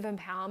space of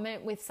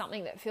empowerment with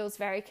something that feels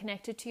very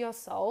connected to your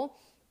soul,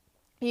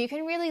 you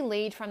can really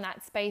lead from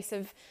that space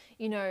of,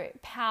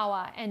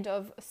 power and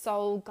of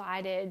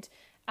soul-guided,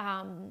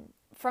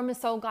 from a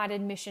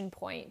soul-guided mission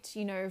point,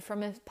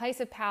 from a place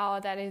of power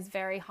that is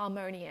very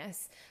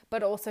harmonious,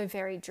 but also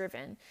very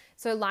driven.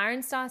 So Lyran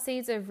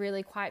starseeds are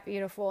really quite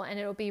beautiful, and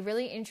it'll be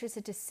really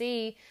interesting to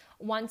see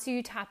once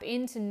you tap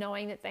into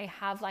knowing that they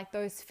have like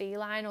those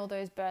feline or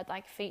those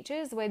bird-like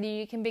features, whether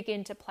you can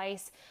begin to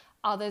place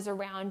others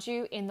around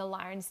you in the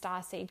Lyran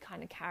starseed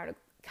kind of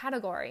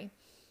category.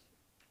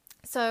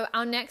 So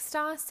our next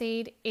star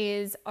seed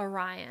is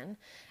Orion.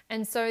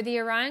 And so the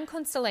Orion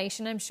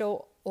constellation, I'm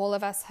sure all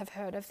of us have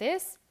heard of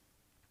this.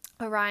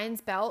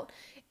 Orion's belt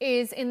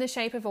is in the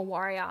shape of a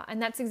warrior.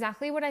 And that's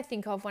exactly what I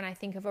think of when I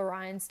think of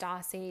Orion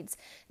starseeds.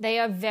 They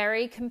are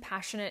very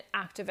compassionate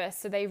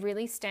activists. So they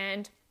really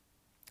stand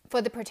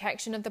for the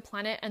protection of the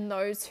planet and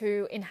those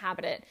who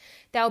inhabit it.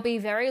 They'll be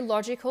very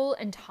logical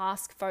and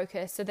task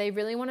focused. So they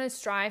really want to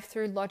strive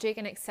through logic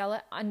and excel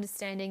at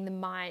understanding the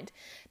mind.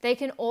 They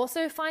can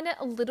also find it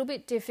a little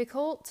bit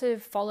difficult to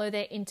follow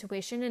their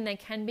intuition, and they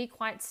can be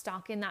quite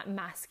stuck in that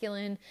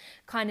masculine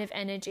kind of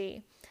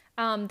energy.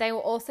 They will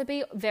also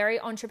be very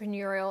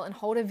entrepreneurial and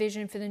hold a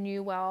vision for the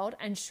new world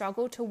and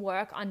struggle to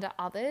work under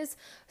others.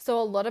 So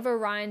a lot of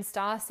Orion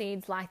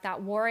starseeds, like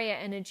that warrior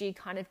energy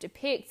kind of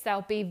depicts,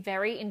 they'll be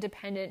very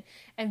independent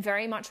and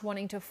very much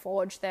wanting to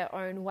forge their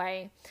own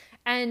way.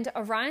 And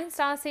Orion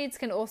starseeds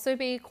can also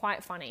be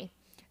quite funny.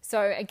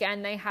 So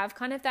again, they have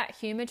kind of that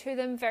humor to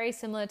them, very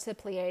similar to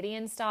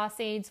Pleiadian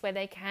starseeds, where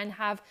they can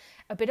have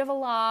a bit of a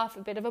laugh,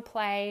 a bit of a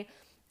play,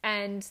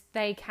 and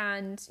they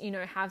can,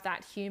 have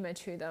that humor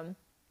to them.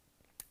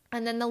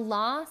 And then the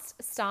last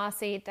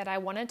starseed that I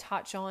want to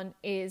touch on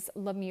is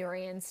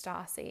Lemurian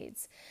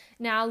starseeds.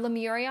 Now,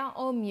 Lemuria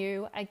or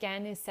Mu,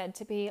 again, is said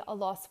to be a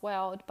lost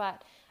world,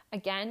 but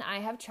again, I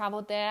have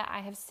traveled there. I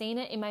have seen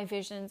it in my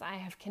visions. I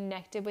have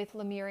connected with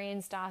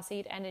Lemurian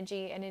starseed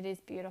energy, and it is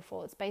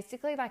beautiful. It's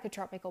basically like a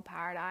tropical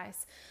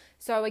paradise.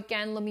 So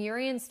again,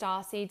 Lemurian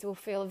starseeds will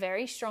feel a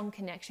very strong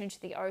connection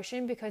to the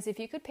ocean, because if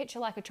you could picture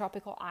like a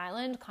tropical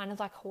island, kind of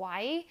like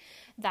Hawaii,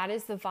 that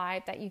is the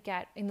vibe that you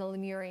get in the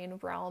Lemurian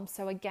realm.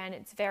 So again,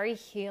 it's very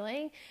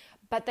healing,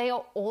 but they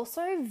are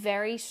also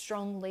very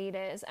strong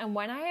leaders. And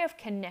when I have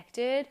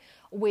connected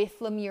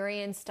with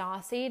Lemurian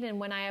starseed and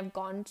when I have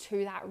gone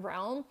to that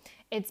realm,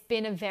 it's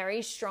been a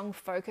very strong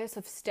focus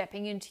of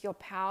stepping into your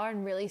power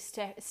and really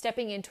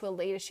stepping into a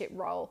leadership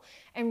role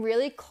and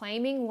really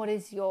claiming what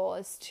is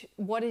yours,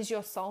 what is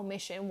your soul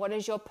mission, what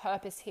is your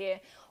purpose here,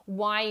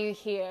 why are you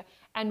here,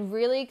 and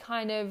really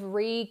kind of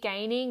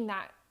regaining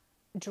that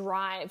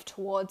drive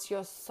towards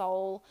your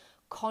soul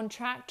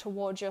contract,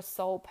 towards your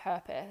soul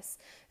purpose.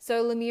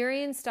 So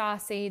Lemurian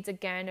starseeds,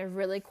 again, are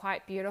really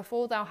quite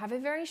beautiful. They'll have a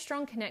very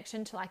strong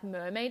connection to like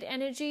mermaid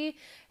energy.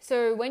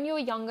 So when you were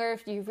younger,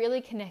 if you really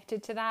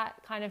connected to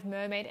that kind of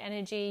mermaid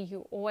energy,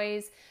 you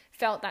always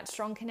felt that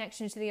strong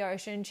connection to the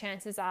ocean,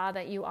 chances are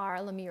that you are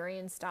a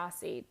Lemurian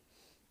starseed.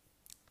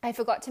 I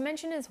forgot to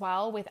mention as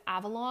well with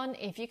Avalon,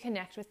 if you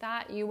connect with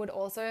that, you would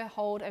also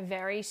hold a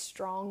very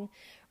strong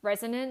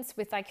resonance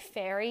with like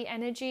fairy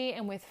energy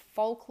and with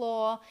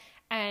folklore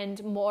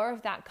and more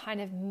of that kind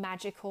of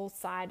magical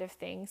side of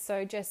things.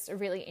 So just a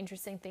really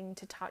interesting thing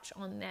to touch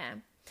on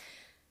there.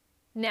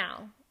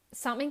 Now,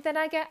 something that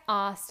I get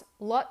asked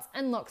lots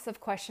and lots of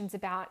questions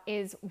about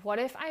is, what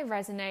if I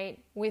resonate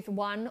with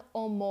one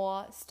or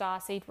more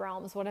starseed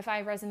realms? What if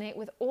I resonate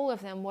with all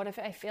of them? What if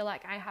I feel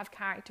like I have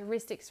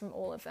characteristics from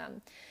all of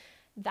them?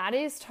 That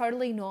is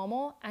totally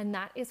normal, and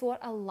that is what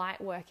a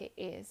light worker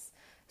is.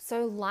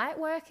 So light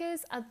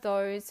workers are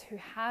those who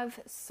have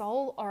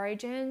soul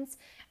origins,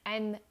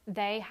 and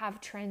they have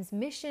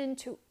transmission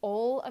to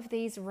all of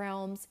these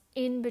realms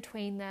in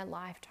between their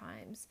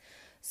lifetimes.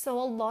 So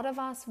a lot of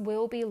us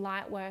will be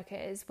light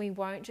workers. We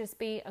won't just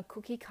be a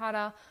cookie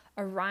cutter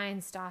Orion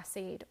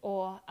starseed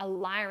or a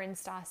Lyran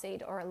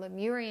starseed or a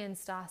Lemurian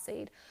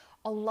starseed.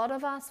 A lot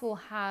of us will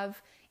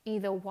have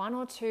either one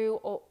or two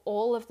or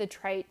all of the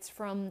traits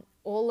from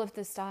all of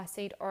the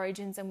starseed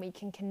origins, and we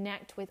can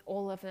connect with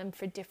all of them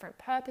for different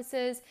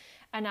purposes,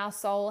 and our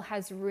soul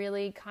has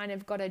really kind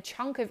of got a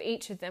chunk of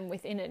each of them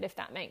within it, if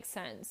that makes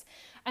sense.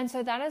 And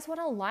so that is what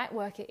a light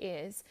worker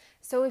is.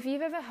 So if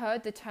you've ever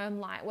heard the term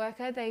light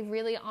worker, they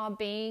really are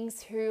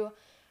beings who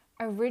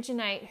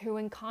originate, who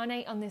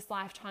incarnate on this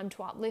lifetime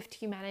to uplift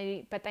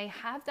humanity, but they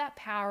have that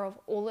power of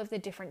all of the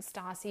different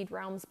starseed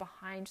realms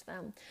behind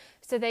them.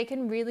 So they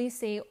can really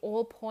see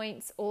all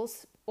points,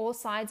 all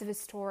sides of a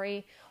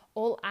story,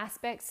 all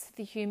aspects to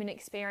the human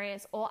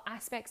experience, all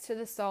aspects to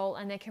the soul,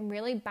 and they can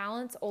really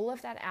balance all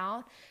of that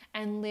out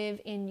and live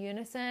in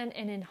unison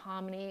and in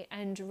harmony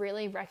and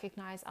really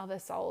recognize other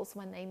souls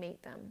when they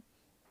meet them.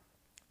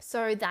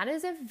 So that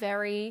is a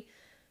very,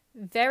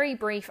 very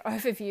brief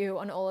overview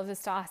on all of the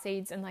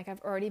starseeds, and like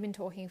I've already been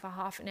talking for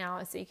half an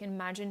hour, so you can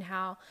imagine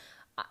how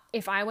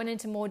if I went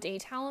into more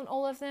detail on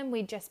all of them,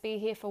 we'd just be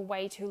here for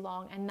way too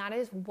long. And that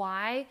is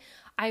why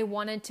I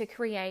wanted to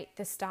create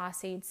the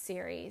Starseed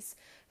series.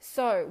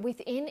 So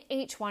within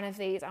each one of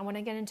these, I want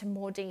to get into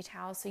more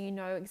detail so you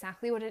know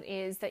exactly what it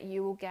is that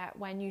you will get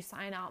when you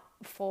sign up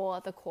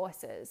for the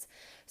courses.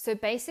 So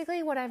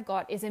basically what I've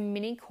got is a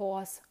mini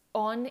course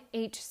on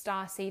each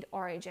starseed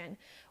origin,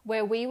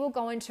 where we will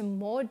go into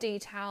more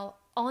detail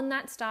on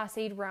that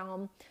starseed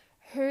realm,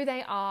 who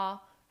they are,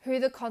 who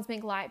the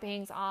cosmic light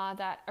beings are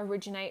that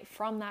originate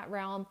from that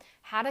realm,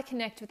 how to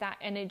connect with that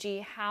energy,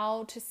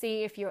 how to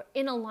see if you're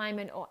in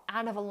alignment or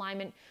out of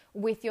alignment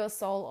with your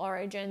soul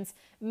origins,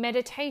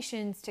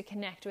 meditations to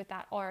connect with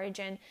that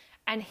origin,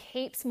 and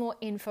heaps more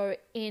info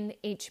in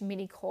each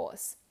mini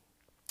course.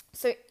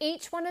 So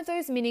each one of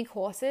those mini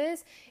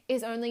courses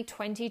is only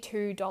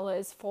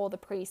 $22 for the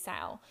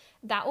pre-sale.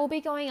 That will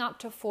be going up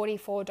to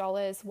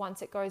 $44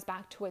 once it goes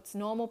back to its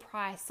normal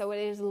price. So it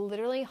is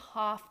literally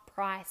half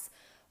price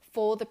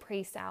for the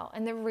pre-sale.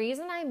 And the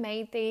reason I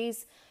made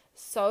these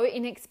so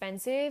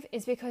inexpensive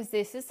is because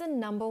this is the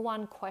number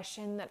one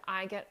question that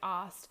I get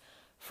asked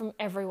from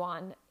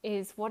everyone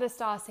is, what are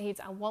starseeds?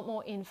 I want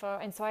more info.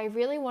 And so I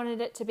really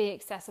wanted it to be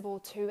accessible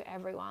to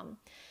everyone.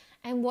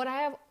 And what I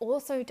have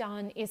also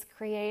done is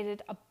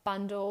created a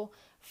bundle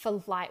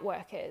for light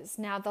workers.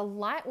 Now the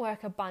light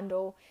worker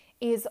bundle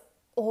is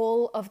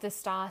all of the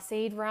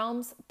starseed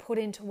realms put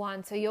into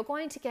one. So you're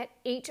going to get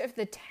each of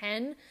the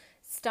 10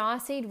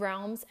 starseed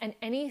realms and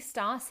any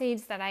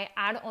starseeds that I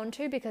add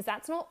onto, because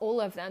that's not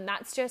all of them.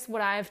 That's just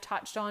what I've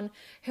touched on,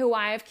 who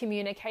I have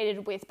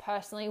communicated with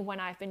personally when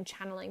I've been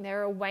channeling.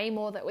 There are way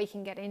more that we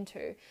can get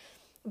into.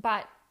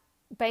 But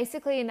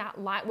basically in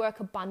that light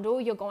worker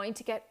bundle, you're going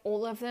to get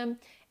all of them.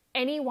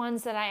 Any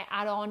ones that I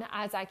add on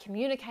as I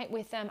communicate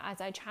with them,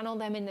 as I channel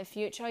them in the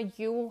future,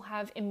 you will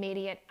have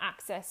immediate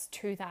access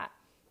to that.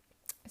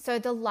 So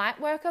the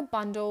Lightworker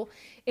bundle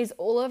is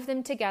all of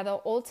them together,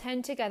 all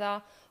 10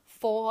 together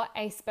for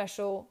a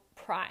special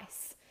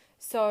price.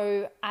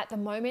 So at the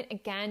moment,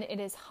 again,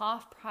 it is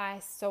half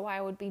price. So I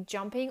would be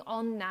jumping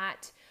on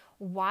that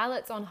while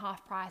it's on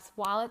half price,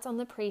 while it's on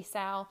the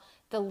pre-sale.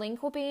 The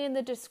link will be in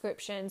the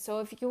description. So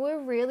if you are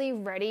really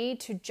ready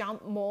to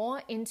jump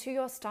more into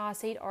your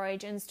starseed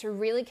origins, to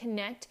really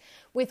connect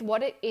with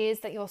what it is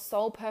that your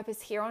soul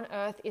purpose here on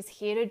earth is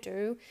here to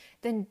do,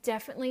 then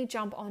definitely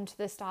jump onto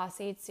the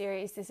Starseed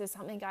series. This is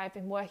something I've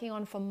been working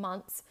on for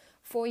months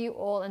for you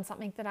all, and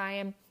something that I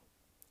am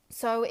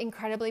so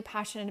incredibly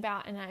passionate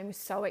about, and I'm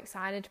so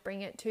excited to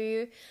bring it to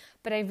you.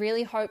 But I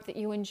really hope that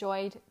you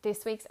enjoyed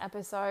this week's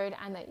episode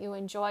and that you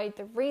enjoyed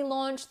the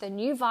relaunch, the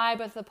new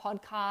vibe of the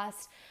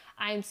podcast.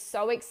 I'm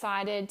so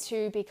excited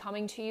to be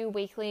coming to you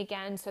weekly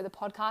again. So the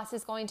podcast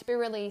is going to be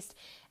released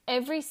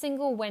every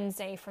single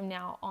Wednesday from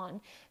now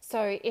on.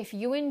 So if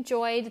you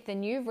enjoyed the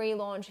new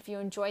relaunch, if you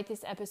enjoyed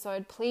this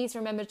episode, please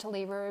remember to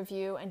leave a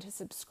review and to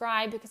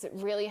subscribe, because it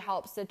really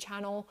helps the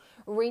channel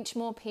reach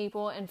more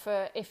people. And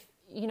for if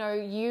you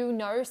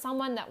know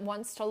someone that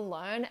wants to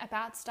learn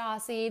about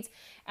starseeds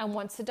and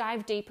wants to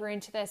dive deeper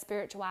into their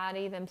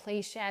spirituality, then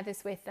please share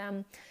this with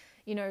them.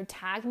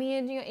 Tag me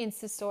in your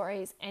Insta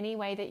stories any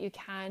way that you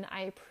can.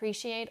 I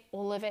appreciate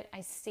all of it.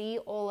 I see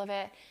all of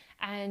it.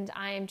 And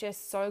I am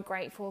just so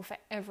grateful for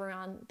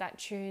everyone that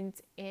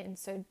tunes in.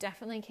 So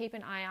definitely keep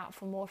an eye out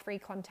for more free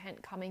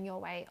content coming your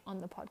way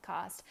on the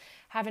podcast.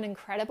 Have an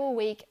incredible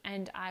week,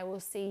 and I will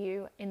see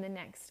you in the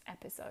next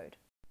episode.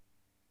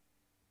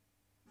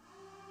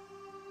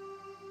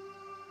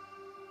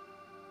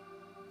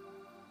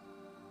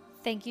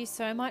 Thank you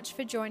so much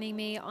for joining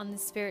me on the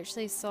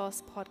Spiritually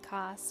Sourced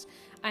podcast.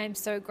 I am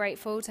so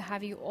grateful to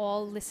have you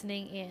all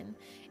listening in.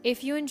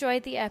 If you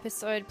enjoyed the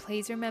episode,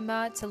 please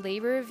remember to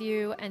leave a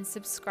review and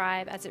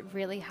subscribe as it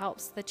really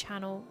helps the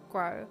channel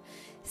grow.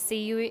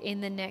 See you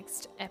in the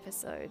next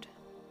episode.